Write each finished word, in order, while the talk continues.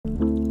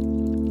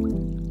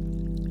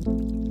How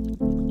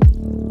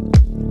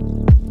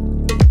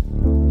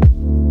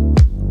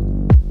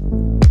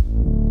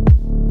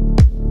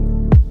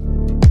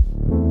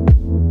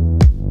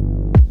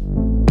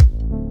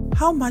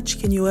much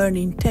can you earn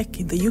in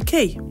tech in the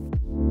UK?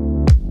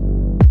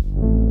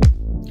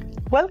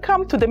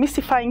 Welcome to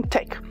Demystifying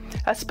Tech,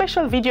 a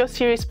special video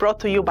series brought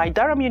to you by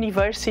Durham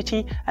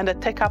University and the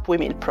Tech Up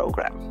Women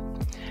program.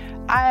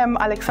 I am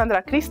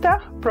Alexandra,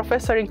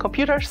 professor in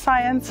computer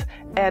science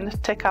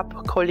and Tech Up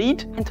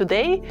co-lead, and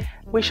today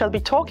we shall be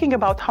talking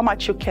about how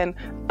much you can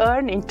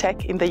earn in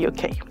tech in the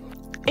UK.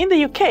 In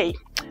the UK,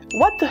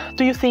 what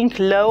do you think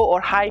low or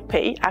high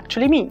pay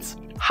actually means?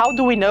 How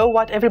do we know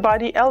what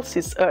everybody else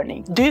is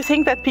earning? Do you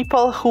think that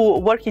people who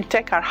work in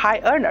tech are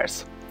high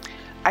earners?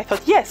 I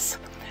thought yes,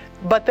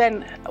 but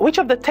then which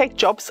of the tech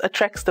jobs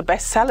attracts the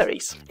best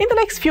salaries? In the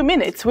next few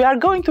minutes, we are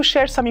going to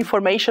share some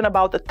information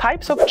about the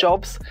types of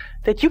jobs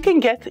that you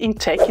can get in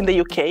tech in the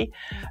UK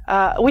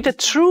with a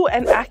true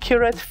and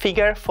accurate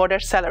figure for their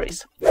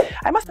salaries.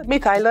 I must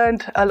admit I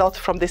learned a lot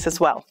from this as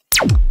well.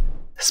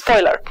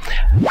 Spoiler.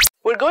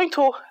 We're going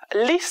to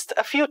list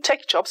a few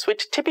tech jobs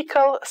with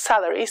typical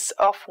salaries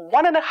of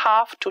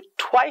 1.5 to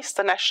twice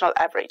the national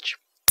average.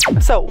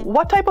 So,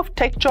 what type of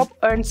tech job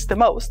earns the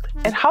most,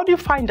 and how do you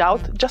find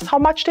out just how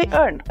much they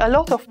earn? A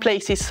lot of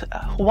places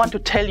want to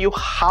tell you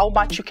how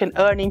much you can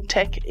earn in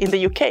tech in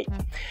the UK.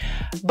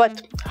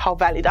 But how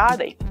valid are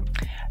they?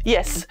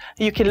 Yes,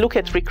 you can look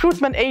at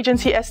recruitment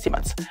agency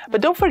estimates, but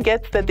don't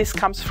forget that this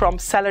comes from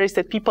salaries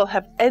that people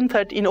have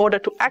entered in order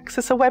to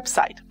access a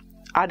website.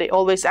 Are they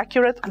always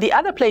accurate? The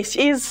other place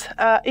is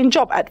in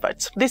job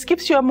adverts. This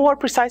gives you a more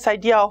precise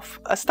idea of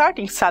a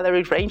starting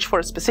salary range for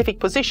a specific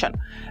position,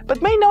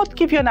 but may not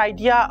give you an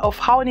idea of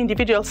how an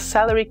individual's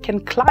salary can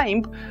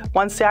climb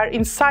once they are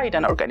inside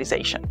an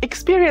organization.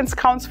 Experience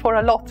counts for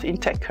a lot in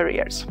tech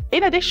careers.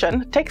 In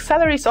addition, tech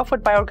salaries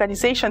offered by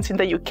organizations in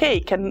the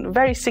UK can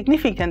vary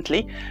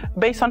significantly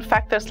based on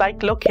factors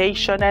like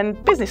location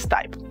and business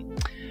type.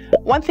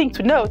 One thing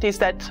to note is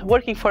that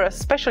working for a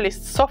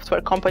specialist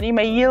software company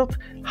may yield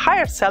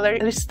higher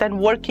salaries than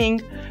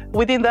working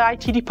within the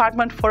IT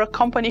department for a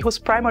company whose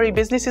primary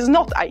business is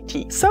not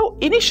IT. So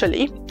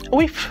initially,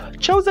 we've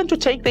chosen to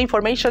take the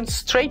information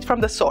straight from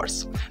the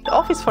source, the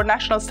Office for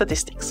National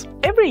Statistics.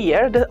 Every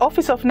year, the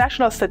Office of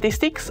National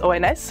Statistics,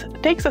 ONS,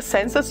 takes a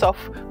census of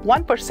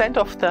 1%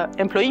 of the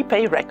employee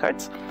pay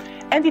records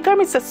and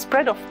determines the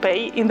spread of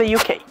pay in the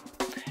UK.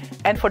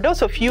 And for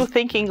those of you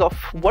thinking of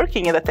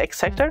working in the tech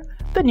sector,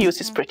 the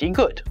news is pretty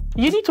good.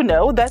 You need to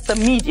know that the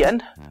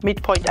median,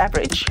 midpoint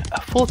average,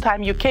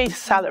 full-time UK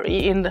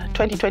salary in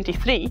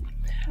 2023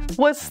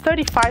 was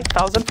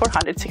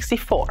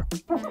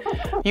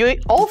 $35,464. You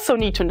also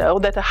need to know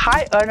that a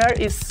high earner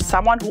is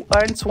someone who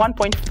earns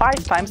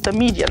 1.5 times the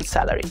median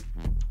salary.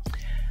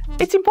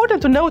 It's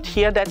important to note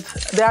here that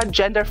there are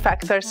gender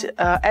factors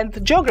and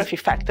geography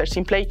factors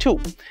in play too.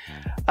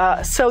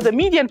 So the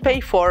median pay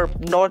for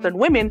northern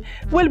women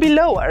will be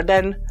lower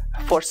than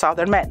for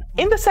southern men.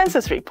 In the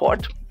census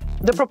report,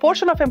 the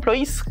proportion of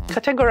employees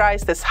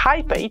categorized as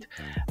high-paid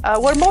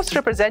were most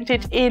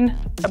represented in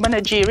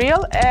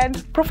managerial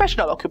and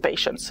professional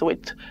occupations,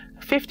 with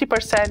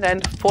 50%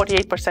 and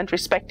 48%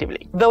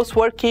 respectively. Those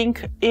working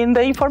in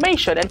the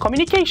information and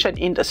communication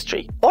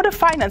industry or the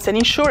finance and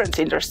insurance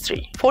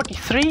industry,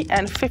 43%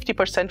 and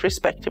 50%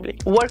 respectively.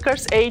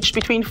 Workers aged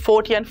between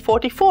 40 and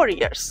 44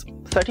 years,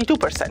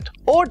 32%.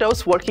 Or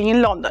those working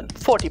in London,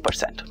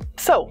 40%.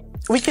 So,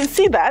 we can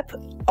see that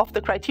of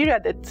the criteria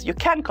that you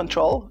can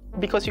control,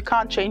 because you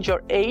can't change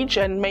your age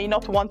and may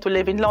not want to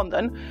live in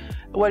London,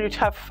 where you'd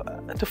have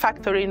to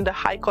factor in the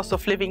high cost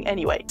of living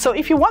anyway. So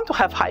if you want to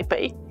have high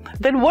pay,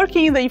 then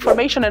working in the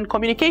information and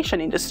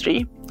communication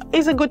industry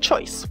is a good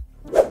choice.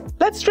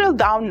 Let's drill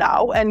down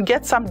now and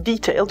get some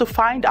detail to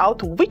find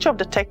out which of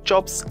the tech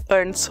jobs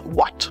earns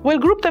what. We'll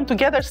group them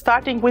together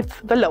starting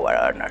with the lower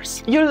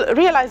earners. You'll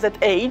realize that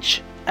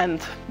age, and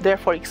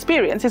therefore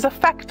experience, is a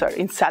factor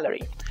in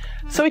salary.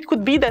 So it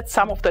could be that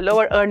some of the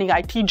lower earning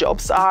IT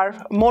jobs are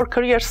more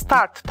career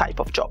start type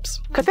of jobs.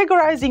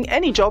 Categorizing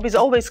any job is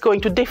always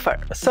going to differ.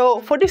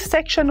 So for this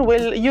section,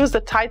 we'll use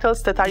the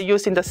titles that are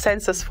used in the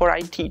census for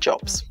IT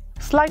jobs.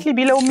 Slightly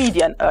below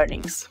median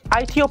earnings.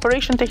 IT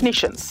operation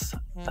technicians,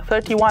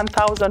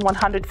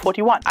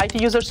 31,141.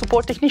 IT user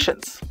support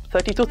technicians,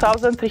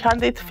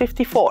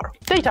 32,354.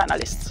 Data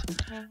analysts,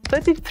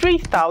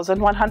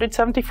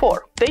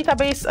 33,174.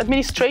 Database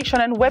administration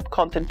and web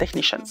content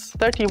technicians,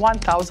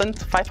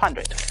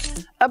 31,500.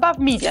 Above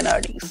median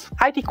earnings.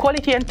 IT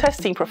quality and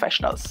testing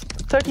professionals,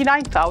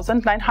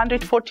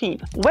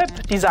 39,914. Web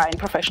design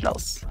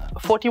professionals,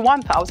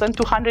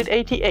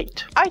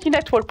 41,288. IT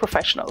network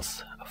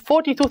professionals,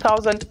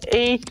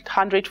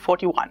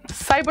 42,841.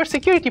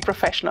 Cybersecurity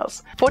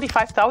professionals,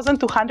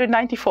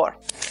 45,294.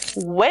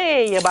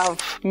 Way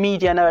above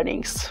median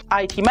earnings.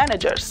 IT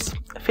managers,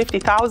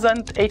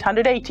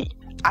 50,880.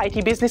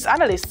 IT business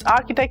analysts,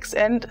 architects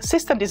and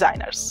system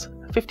designers,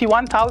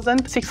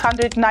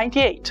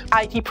 51,698.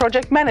 IT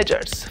project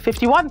managers,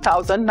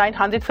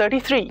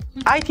 51,933.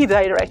 IT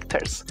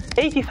directors,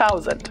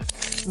 80,000.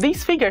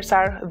 These figures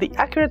are the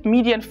accurate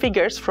median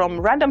figures from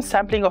random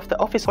sampling of the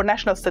Office for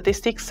National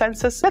Statistics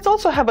census. Let's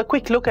also have a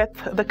quick look at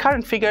the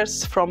current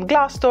figures from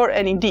Glassdoor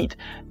and Indeed,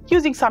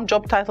 using some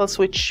job titles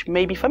which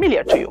may be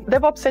familiar to you.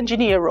 DevOps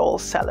engineer role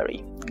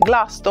salary.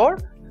 Glassdoor,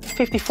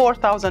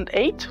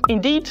 54,008.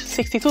 Indeed,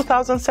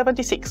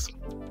 62,076.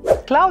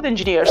 Cloud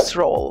engineer's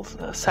role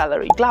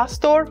salary.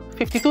 Glassdoor,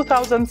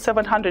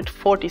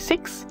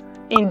 52,746.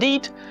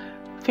 Indeed,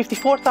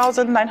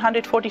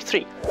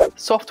 54,943.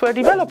 Software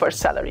developer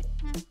salary.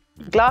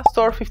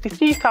 Glassdoor,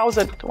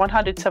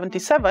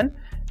 53,177.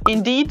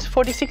 Indeed,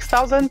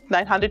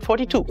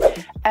 46,942.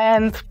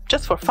 And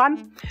just for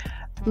fun,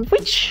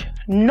 which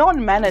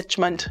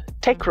non-management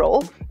tech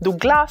role do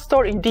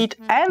Glassdoor, Indeed,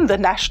 and the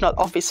National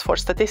Office for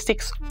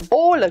Statistics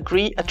all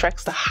agree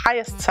attracts the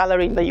highest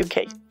salary in the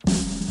UK?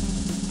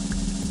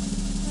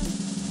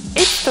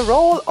 It's the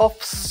role of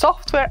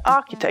software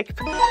architect,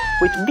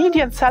 with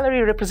median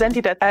salary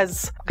represented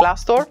as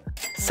Glassdoor,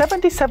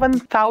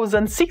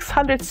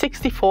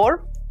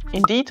 77,664,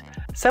 Indeed,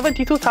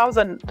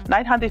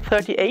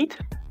 72,938,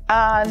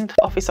 and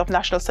Office of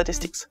National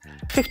Statistics,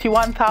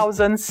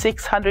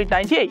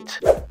 51,698.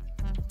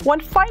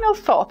 One final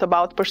thought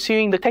about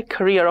pursuing the tech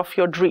career of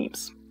your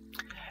dreams.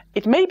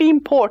 It may be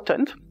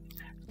important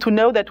to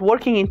know that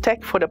working in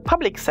tech for the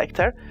public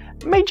sector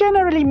may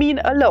generally mean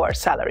a lower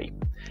salary.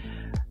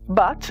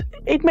 But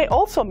it may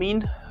also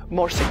mean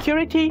more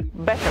security,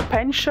 better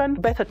pension,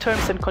 better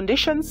terms and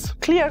conditions,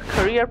 clear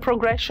career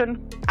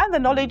progression, and the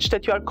knowledge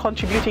that you are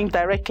contributing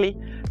directly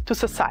to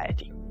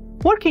society.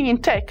 Working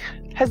in tech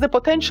has the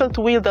potential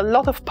to wield a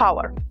lot of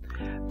power,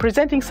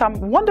 presenting some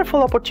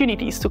wonderful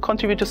opportunities to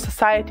contribute to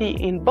society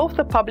in both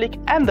the public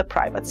and the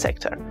private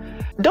sector.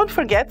 Don't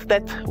forget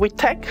that with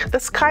tech, the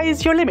sky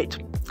is your limit,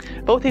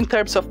 both in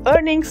terms of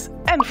earnings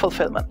and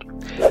fulfillment.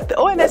 The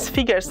ONS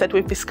figures that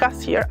we've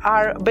discussed here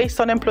are based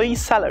on employee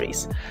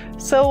salaries,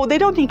 so they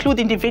don't include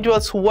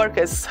individuals who work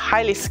as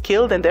highly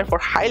skilled and therefore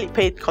highly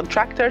paid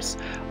contractors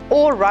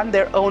or run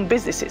their own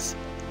businesses.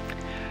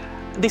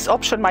 This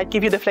option might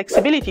give you the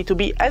flexibility to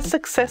be as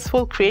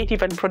successful,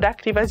 creative and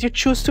productive as you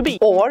choose to be.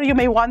 Or you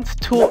may want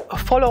to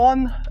follow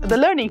on the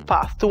learning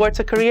path towards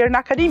a career in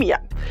academia,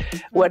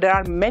 where there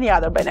are many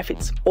other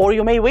benefits. Or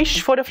you may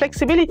wish for the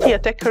flexibility a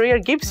tech career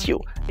gives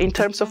you in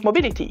terms of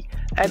mobility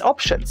and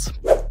options.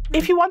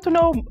 If you want to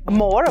know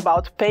more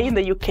about pay in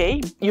the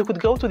UK, you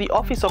could go to the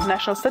Office of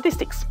National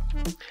Statistics.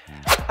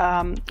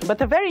 But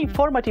the very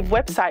informative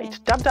website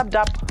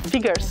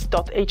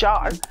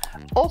www.figures.hr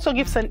also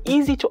gives an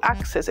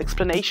easy-to-access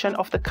explanation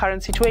of the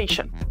current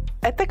situation.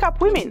 At Tech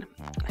Up Women,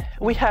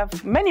 we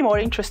have many more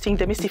interesting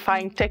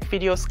demystifying tech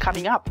videos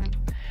coming up.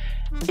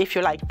 If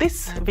you like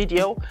this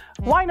video,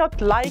 why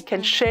not like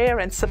and share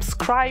and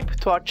subscribe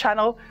to our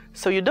channel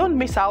so you don't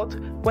miss out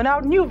when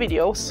our new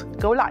videos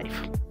go live.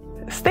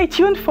 Stay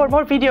tuned for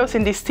more videos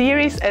in this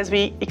series as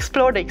we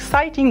explore the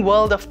exciting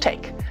world of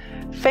tech.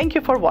 Thank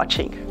you for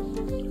watching.